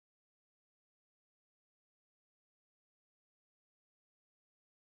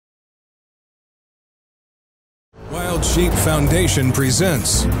Wild Sheep Foundation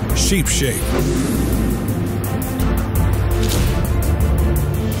presents Sheep Shape.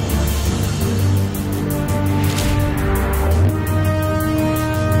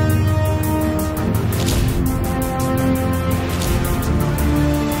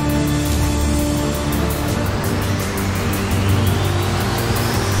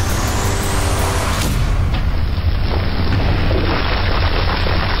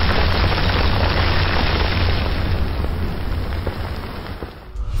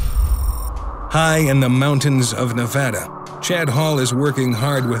 High in the mountains of Nevada, Chad Hall is working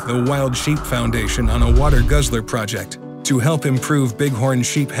hard with the Wild Sheep Foundation on a water guzzler project to help improve bighorn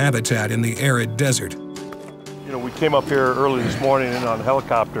sheep habitat in the arid desert. You know, we came up here early this morning on a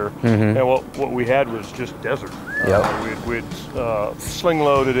helicopter, and what we had was just desert. Yep. We'd sling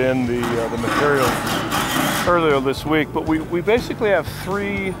loaded in the material earlier this week, but we basically have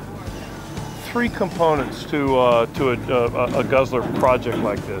three components to a guzzler project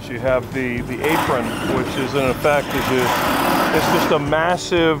like this. You have the apron, which is in effect it's just a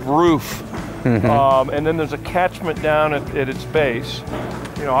massive roof, and then there's a catchment down at its base.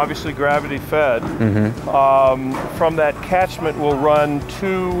 You know, obviously gravity fed. From that catchment, we'll run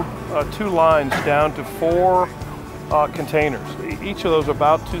two lines down to 4 containers. Each of those are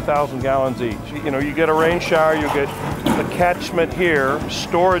about 2,000 gallons each. You know, you get a rain shower, you get the catchment here,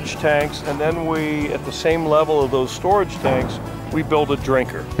 storage tanks, and then we, at the same level of those storage tanks, we build a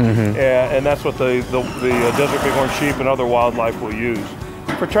drinker. And that's what the desert bighorn sheep and other wildlife will use.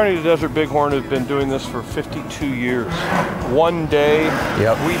 Fraternity of Desert Bighorn has been doing this for 52 years. One day,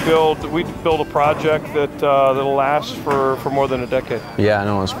 we build a project that'll last for more than a decade. Yeah, I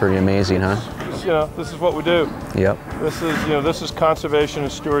know, it's pretty amazing, huh? You know, this is what we do. Yep. This is conservation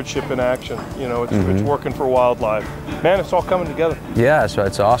and stewardship in action. You know, it's working for wildlife. Man, it's all coming together. Yeah, so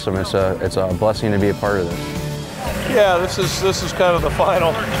it's awesome. It's a blessing to be a part of this. Yeah, this is kind of the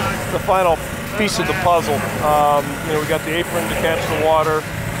final piece of the puzzle. You know, we got the apron to catch the water,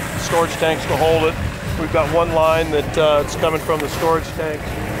 storage tanks to hold it. We've got one line that it's coming from the storage tank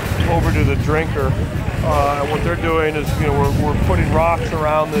over to the drinker. What they're doing is, you know, we're putting rocks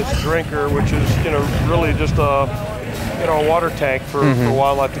around this drinker, which is, you know, really just a water tank for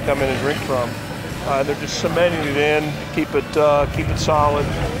wildlife to come in and drink from. They're just cementing it in, keep it solid.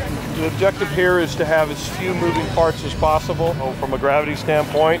 The objective here is to have as few moving parts as possible. From a gravity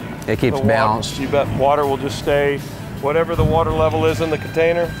standpoint, it keeps balanced. You bet water will just stay, whatever the water level is in the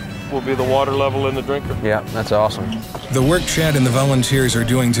container will be the water level in the drinker. Yeah, that's awesome. The work Chad and the volunteers are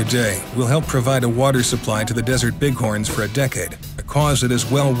doing today will help provide a water supply to the desert bighorns for a decade, a cause that is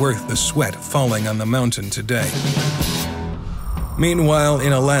well worth the sweat falling on the mountain today. Meanwhile,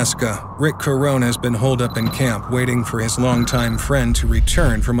 in Alaska, Rick Carone has been holed up in camp waiting for his longtime friend to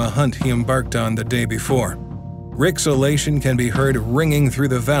return from a hunt he embarked on the day before. Rick's elation can be heard ringing through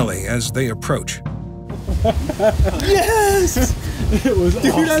the valley as they approach. Yes! It was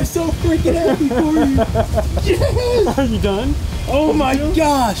awesome. Dude, I'm so freaking happy for you. Yes! Are you done? Oh my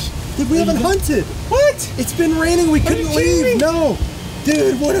gosh! Dude, we haven't hunted. What? It's been raining. We couldn't leave. No.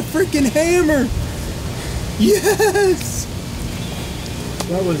 Dude, what a freaking hammer. Yes!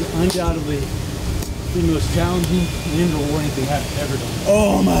 That was undoubtedly the most challenging and rewarding thing I've ever done.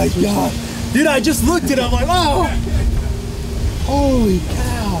 Oh my god. Dude, I just looked at it. I'm like, oh! Holy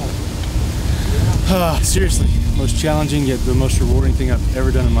cow. Seriously, most challenging yet the most rewarding thing I've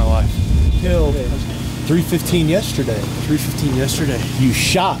ever done in my life. Killed 315 yesterday. 315 yesterday. You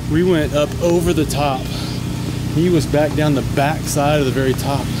shot. We went up over the top. He was back down the back side of the very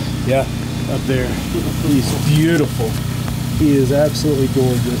top. Yeah. Up there. He's beautiful. He is absolutely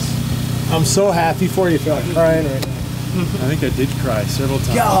gorgeous. I'm so happy for you. I feel like crying right now. I think I did cry several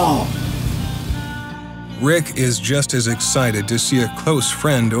times. Oh. Rick is just as excited to see a close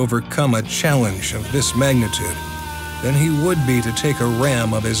friend overcome a challenge of this magnitude than he would be to take a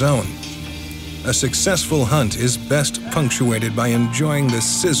ram of his own. A successful hunt is best punctuated by enjoying the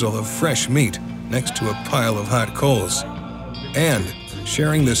sizzle of fresh meat next to a pile of hot coals, and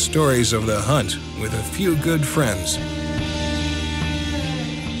sharing the stories of the hunt with a few good friends.